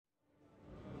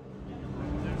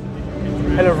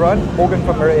everyone, Morgan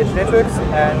from Mirror Edge Networks,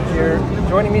 and you're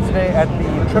joining me today at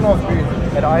the Trinnov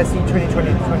booth at ISE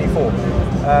 2024.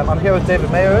 I'm here with David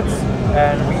Meyerowitz,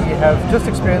 and we have just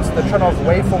experienced the Trinnov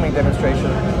WaveForming demonstration.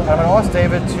 And I'm going to ask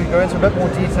David to go into a bit more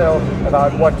detail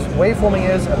about what waveforming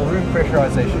is and room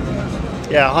pressurization.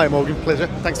 Yeah, hi Morgan, pleasure.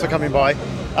 Thanks for coming by.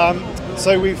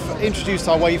 So we've introduced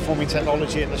our waveforming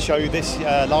technology at the show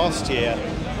last year,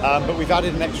 but we've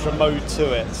added an extra mode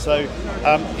to it. So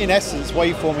in essence,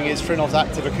 waveforming is Trinnov's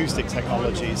active acoustic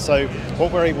technology. So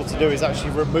what we're able to do is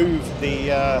actually remove the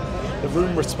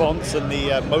room response and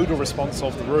the modal response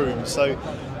of the room. So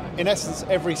in essence,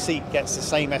 every seat gets the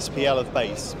same SPL of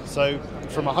bass. So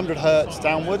from 100 Hertz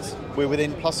downwards, we're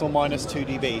within plus or minus 2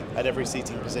 dB at every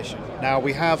seating position. Now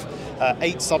we have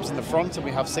 8 subs in the front and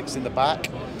we have 6 in the back.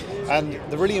 And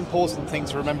the really important thing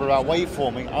to remember about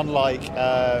waveforming, unlike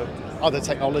other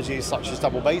technologies such as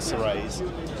double bass arrays,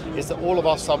 is that all of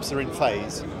our subs are in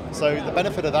phase. So the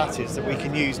benefit of that is that we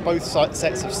can use both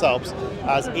sets of subs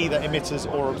as either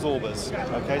emitters or absorbers.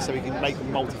 Okay, so we can make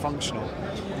them multifunctional.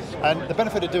 And the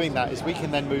benefit of doing that is we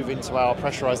can then move into our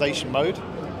pressurization mode.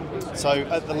 So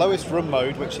at the lowest room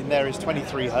mode, which in there is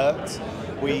 23 Hertz,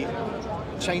 we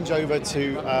change over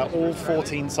to all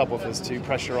 14 subwoofers to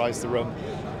pressurize the room.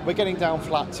 We're getting down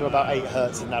flat to about 8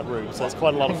 Hertz in that room, so it's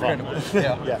quite a lot of fun.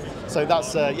 Yeah. So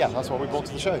that's what we brought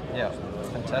to the show. Yeah,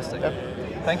 fantastic. Yeah.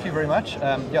 Thank you very much.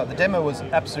 Yeah, the demo was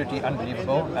absolutely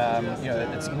unbelievable.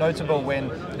 It's notable when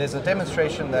there's a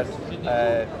demonstration that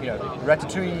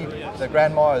Ratatouille, the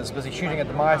grandma, is busy shooting at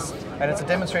the mice, and it's a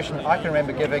demonstration I can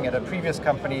remember giving at a previous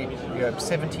company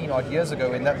 17 odd years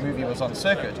ago when that movie was on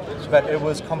circuit. But it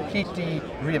was completely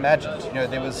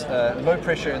reimagined. There was low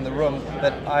pressure in the room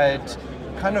that I'd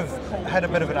kind of had a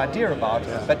bit of an idea about,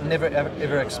 but never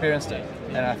ever experienced it.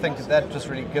 And I think that just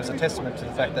really gives a testament to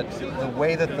the fact that the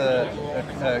way that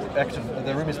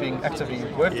the room is being actively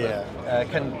worked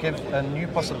with can give a new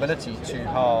possibility to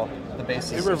how the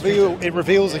bass is. It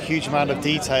reveals a huge amount of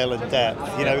detail and depth.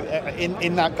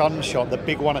 In that gunshot, the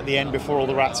big one at the end before all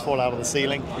the rats fall out of the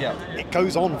ceiling, it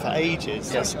goes on for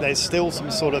ages. There's still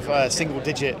some sort of single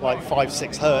digit, like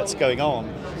 5-6 Hertz going on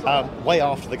way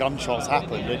after the gunshots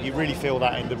happened, and you really feel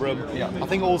that in the room. I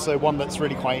think also one that's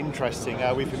really quite interesting,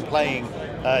 we've been playing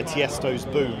Tiesto's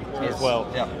Boom as well,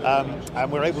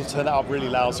 and we're able to turn that up really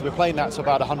loud, so we're playing that to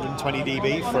about 120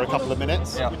 dB for a couple of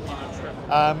minutes.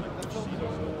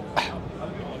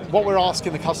 What we're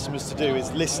asking the customers to do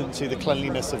is listen to the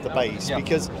cleanliness of the bass,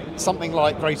 because something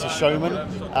like Greatest Showman,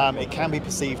 it can be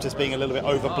perceived as being a little bit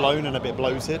overblown and a bit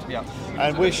bloated,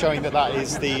 and we're showing that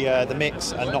is the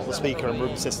mix and not the speaker and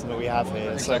room system that we have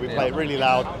here. So we play it really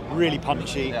loud, really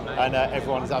punchy, and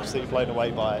everyone is absolutely blown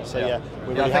away by it. So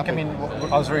we're really happy.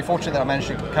 I was very fortunate that I managed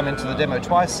to come into the demo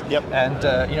twice, and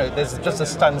there's just a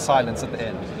stunned silence at the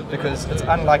end, because it's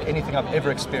unlike anything I've ever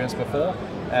experienced before,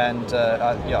 and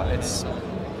it's.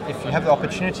 If you have the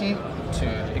opportunity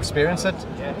to experience it,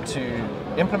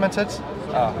 to implement it,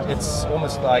 it's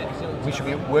almost like we should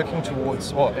be working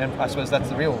towards, and I suppose that's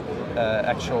the real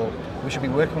we should be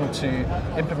working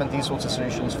to implement these sorts of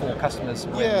solutions for customers.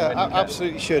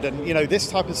 Absolutely should. And this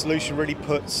type of solution really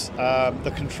puts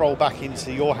the control back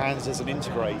into your hands as an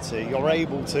integrator. You're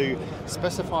able to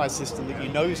specify a system that you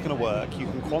know is going to work. You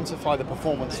can quantify the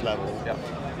performance level.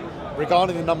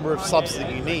 Regarding the number of subs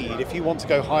that you need, if you want to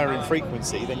go higher in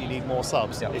frequency, then you need more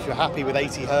subs. If you're happy with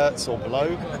 80 Hertz or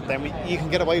below, then you can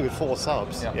get away with 4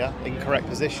 subs in correct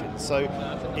positions. So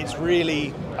it's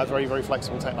really a very, very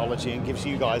flexible technology and gives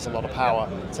you guys a lot of power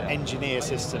to engineer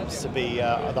systems to be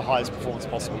at the highest performance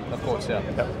possible. Of course,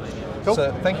 Cool.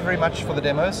 So thank you very much for the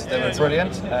demos. They were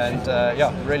brilliant,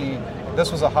 and really, this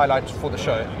was a highlight for the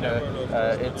show.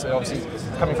 It's obviously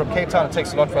coming from Cape Town. It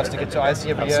takes a lot for us to get to ISE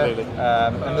every year,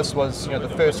 and this was the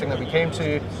first thing that we came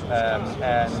to.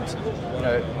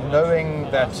 And knowing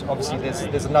that obviously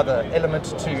there's another element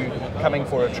to coming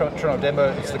for a Trinnov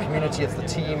demo. It's the community, it's the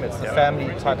team, it's the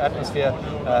family type atmosphere.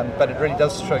 But it really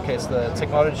does showcase the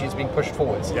technology is being pushed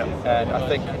forwards. And I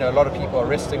think a lot of people are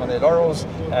resting on their laurels,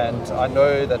 and I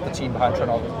know that the team behind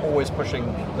Trinnov are always pushing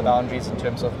the boundaries in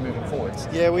terms of moving forwards.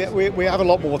 We have a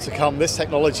lot more to come. This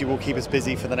technology will keep us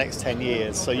busy for the next 10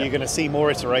 years. So you're going to see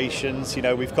more iterations.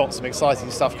 We've got some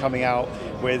exciting stuff coming out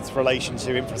with relation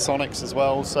to infrasonics as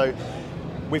well. So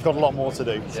we've got a lot more to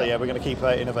do. So we're going to keep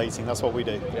innovating. That's what we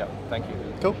do. Thank you.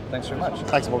 Cool. Thanks very much.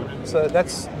 Thanks, Morgan. So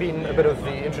that's been a bit of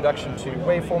the introduction to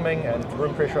waveforming and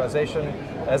room pressurization.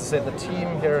 As I said, the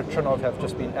team here at Trinnov have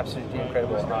just been absolutely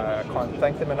incredible. I can't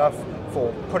thank them enough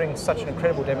for putting such an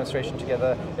incredible demonstration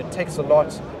together. It takes a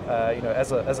lot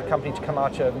as a company to come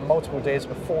out here multiple days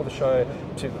before the show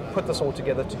to put this all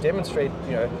together, to demonstrate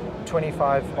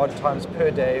 25 odd times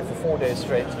per day for 4 days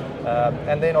straight.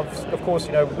 And then of course,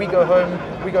 we go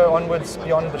home, we go onwards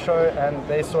beyond the show, and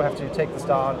they still have to take this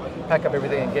down, pack up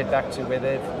everything and get back to where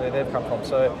they've come from.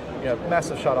 So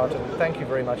massive shout out and thank you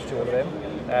very much to all of them.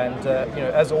 And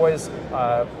as always,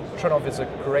 Trinnov is a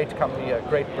great company, a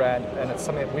great brand, and it's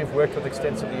something that we've worked with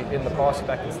extensively in the past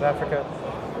back in South Africa.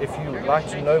 If you would like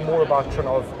to know more about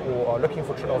Trinnov or are looking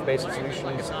for Trinnov-based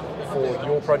solutions for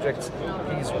your projects,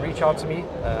 please reach out to me.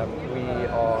 We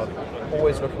are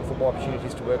always looking for more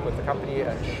opportunities to work with the company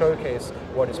and showcase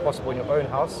what is possible in your own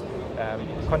house.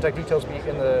 Contact details will be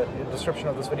in the description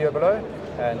of this video below,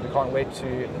 and we can't wait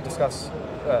to discuss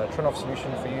Trinnov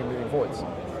solution for you moving forwards.